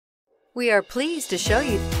We are pleased to show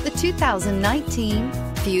you the 2019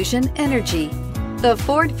 Fusion Energi. The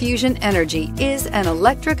Ford Fusion Energi is an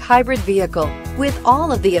electric hybrid vehicle with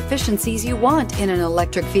all of the efficiencies you want in an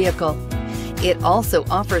electric vehicle. It also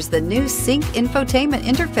offers the new Sync infotainment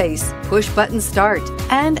interface, push-button start,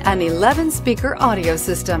 and an 11-speaker audio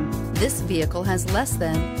system. This vehicle has less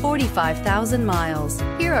than 45,000 miles.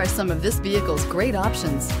 Here are some of this vehicle's great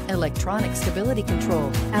options: electronic stability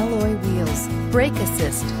control, alloy wheels, brake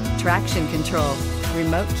assist, traction control,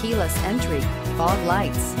 remote keyless entry, fog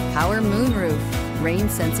lights, power moonroof, rain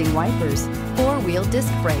sensing wipers, four-wheel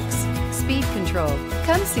disc brakes, speed control.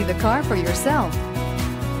 Come see the car for yourself.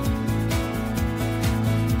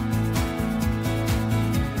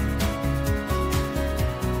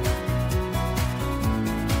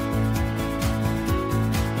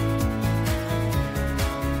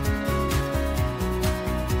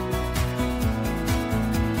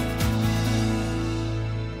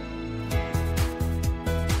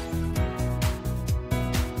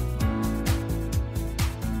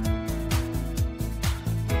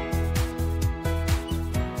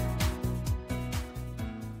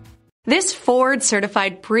 This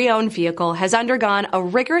Ford-certified pre-owned vehicle has undergone a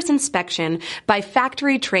rigorous inspection by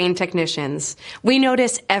factory-trained technicians. We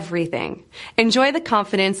notice everything. Enjoy the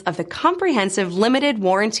confidence of the comprehensive limited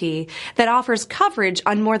warranty that offers coverage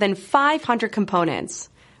on more than 500 components.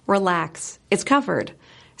 Relax, it's covered.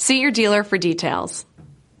 See your dealer for details.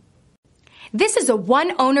 This is a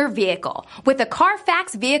one-owner vehicle with a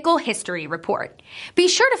Carfax Vehicle History Report. Be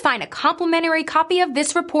sure to find a complimentary copy of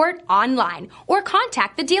this report online or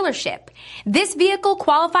contact the dealership. This vehicle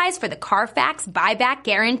qualifies for the Carfax Buyback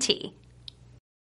Guarantee.